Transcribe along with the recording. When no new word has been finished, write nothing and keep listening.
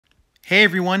Hey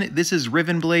everyone, this is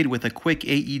Rivenblade with a quick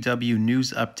AEW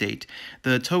news update.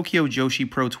 The Tokyo Joshi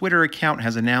Pro Twitter account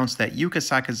has announced that Yuka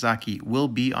Sakazaki will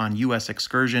be on US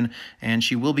excursion, and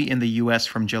she will be in the US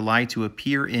from July to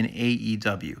appear in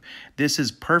AEW. This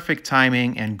is perfect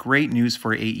timing and great news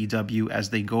for AEW as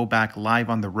they go back live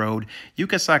on the road.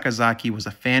 Yuka Sakazaki was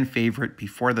a fan favorite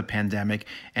before the pandemic,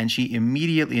 and she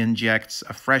immediately injects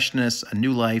a freshness, a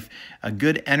new life, a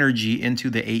good energy into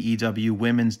the AEW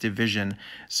women's division.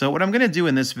 So what I'm going to do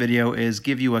in this video is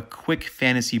give you a quick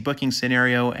fantasy booking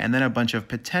scenario and then a bunch of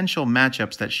potential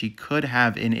matchups that she could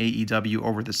have in AEW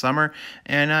over the summer.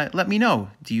 And let me know,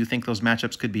 do you think those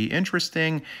matchups could be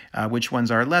interesting? Which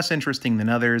ones are less interesting than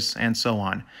others? And so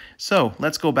on. So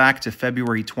let's go back to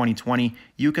February 2020.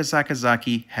 Yuka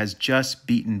Sakazaki has just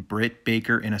beaten Britt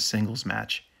Baker in a singles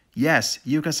match. Yes,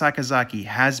 Yuka Sakazaki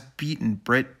has beaten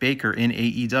Britt Baker in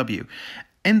AEW.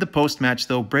 In the post-match,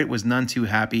 though, Britt was none too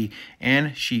happy,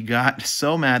 and she got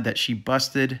so mad that she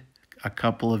busted a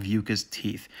couple of Yuka's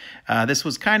teeth. This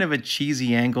was kind of a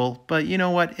cheesy angle, but you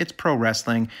know what? It's pro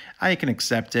wrestling. I can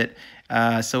accept it.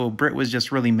 So Britt was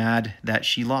just really mad that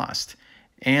she lost.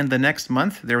 And the next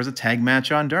month, there was a tag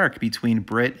match on Dark between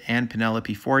Britt and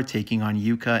Penelope Ford taking on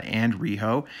Yuka and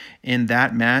Riho. In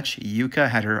that match, Yuka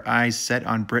had her eyes set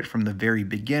on Britt from the very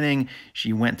beginning.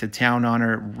 She went to town on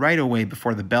her right away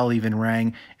before the bell even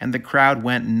rang, and the crowd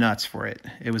went nuts for it.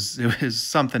 It was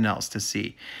something else to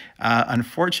see.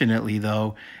 Unfortunately,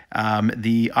 though,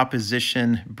 the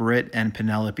opposition, Britt and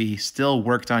Penelope, still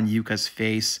worked on Yuka's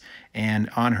face and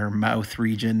on her mouth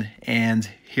region, and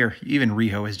here even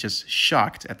Riho is just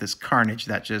shocked at this carnage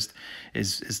that just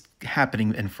is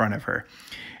happening in front of her.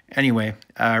 Anyway,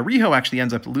 Riho actually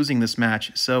ends up losing this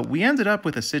match, so we ended up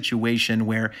with a situation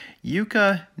where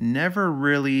Yuka never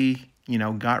really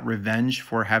got revenge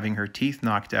for having her teeth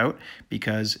knocked out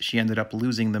because she ended up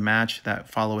losing the match that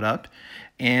followed up.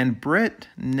 And Britt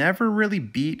never really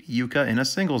beat Yuka in a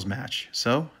singles match.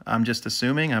 So I'm just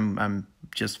assuming, I'm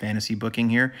just fantasy booking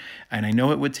here. And I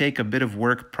know it would take a bit of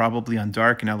work probably on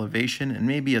Dark and Elevation and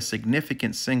maybe a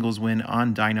significant singles win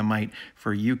on Dynamite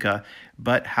for Yuka.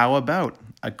 But how about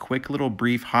a quick little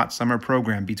brief hot summer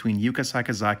program between Yuka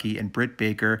Sakazaki and Britt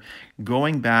Baker,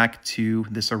 going back to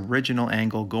this original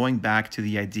angle, going back to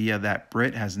the idea that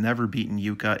Britt has never beaten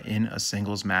Yuka in a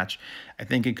singles match. I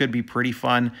think it could be pretty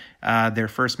fun. Their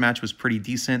first match was pretty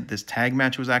decent. This tag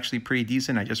match was actually pretty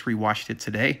decent. I just rewatched it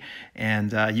today,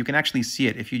 and you can actually see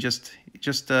it if you just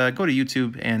go to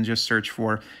YouTube and just search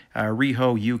for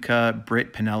Riho, Yuka,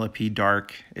 Britt, Penelope,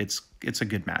 Dark. It's a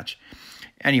good match.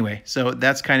 Anyway, so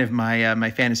that's kind of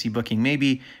my fantasy booking.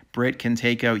 Maybe Britt can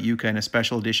take out Yuka in a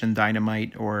special edition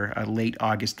Dynamite or a late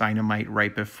August Dynamite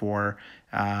right before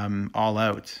All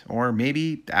Out. Or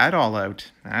maybe at All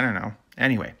Out. I don't know.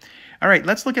 Anyway, all right,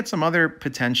 let's look at some other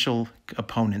potential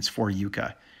opponents for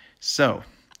Yuka. So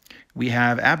we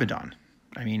have Abaddon.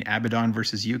 Abaddon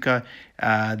versus Yuka,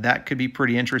 that could be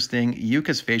pretty interesting.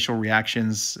 Yuka's facial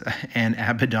reactions and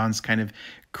Abaddon's kind of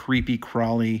creepy,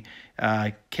 crawly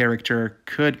character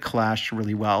could clash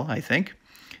really well, I think.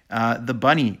 The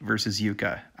Bunny versus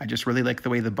Yuka. I just really like the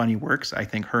way the Bunny works. I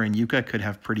think her and Yuka could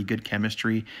have pretty good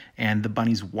chemistry, and the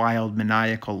Bunny's wild,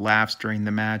 maniacal laughs during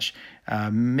the match,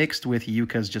 mixed with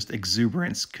Yuka's just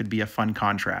exuberance, could be a fun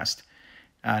contrast.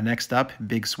 Next up,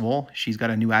 Big Swole. She's got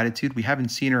a new attitude. We haven't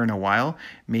seen her in a while.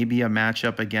 Maybe a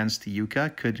matchup against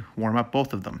Yuka could warm up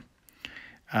both of them.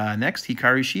 Next,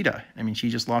 Hikaru Shida. She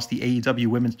just lost the AEW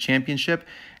Women's Championship.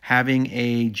 Having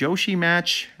a Joshi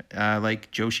match,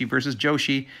 like Joshi versus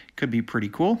Joshi, could be pretty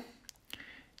cool.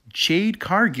 Jade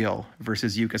Cargill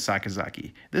versus Yuka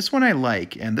Sakazaki. This one I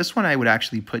like, and this one I would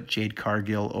actually put Jade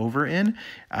Cargill over in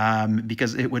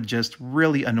because it would just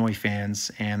really annoy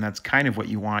fans, and that's kind of what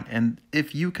you want. And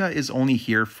if Yuka is only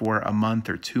here for a month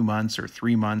or 2 months or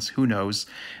 3 months, who knows,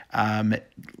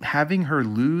 having her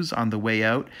lose on the way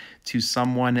out to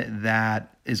someone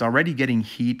that is already getting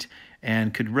heat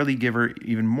and could really give her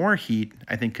even more heat,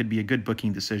 I think could be a good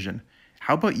booking decision.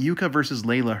 How about Yuka versus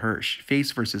Layla Hirsch?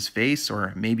 Face versus face,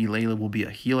 or maybe Layla will be a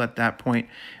heel at that point.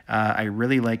 I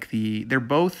really like they're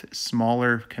both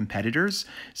smaller competitors,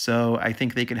 so I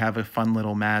think they could have a fun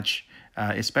little match,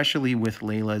 especially with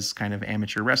Layla's kind of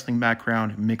amateur wrestling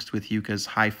background mixed with Yuka's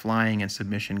high flying and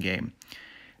submission game.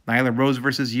 Nyla Rose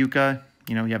versus Yuka.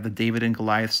 You have the David and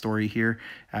Goliath story here.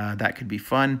 That could be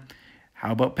fun.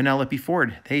 How about Penelope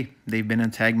Ford? Hey, they've been in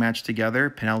a tag match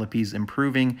together. Penelope's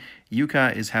improving.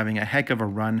 Yuka is having a heck of a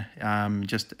run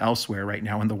just elsewhere right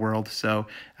now in the world. So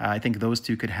I think those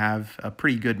two could have a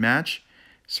pretty good match.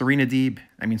 Serena Deeb.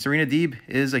 Serena Deeb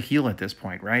is a heel at this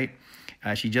point, right?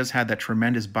 She just had that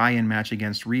tremendous buy-in match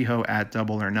against Riho at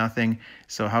Double or Nothing.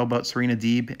 So how about Serena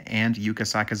Deeb and Yuka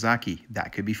Sakazaki?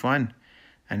 That could be fun.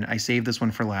 And I saved this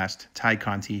one for last. Tai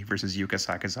Conti versus Yuka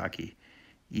Sakazaki.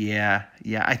 Yeah,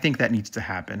 I think that needs to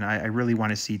happen. I really want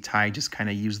to see Tai just kind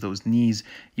of use those knees,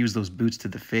 use those boots to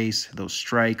the face, those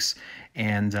strikes,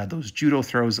 and those judo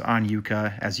throws on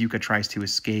Yuka as Yuka tries to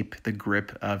escape the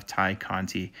grip of Tai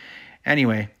Conti.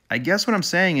 Anyway, I guess what I'm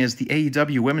saying is the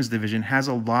AEW women's division has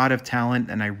a lot of talent,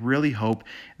 and I really hope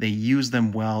they use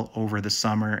them well over the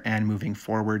summer and moving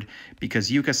forward,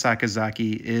 because Yuka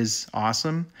Sakazaki is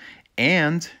awesome,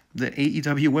 and the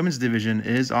AEW women's division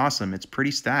is awesome. It's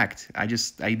pretty stacked. I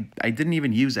didn't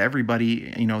even use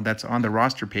everybody, that's on the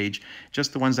roster page,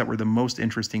 just the ones that were the most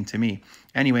interesting to me.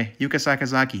 Anyway, Yuka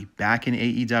Sakazaki back in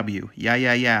AEW.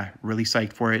 Yeah. Really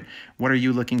psyched for it. What are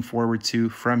you looking forward to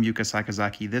from Yuka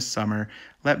Sakazaki this summer?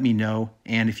 Let me know.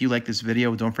 And if you like this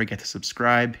video, don't forget to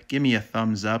subscribe, give me a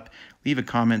thumbs up, leave a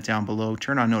comment down below,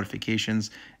 turn on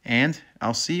notifications, and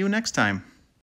I'll see you next time.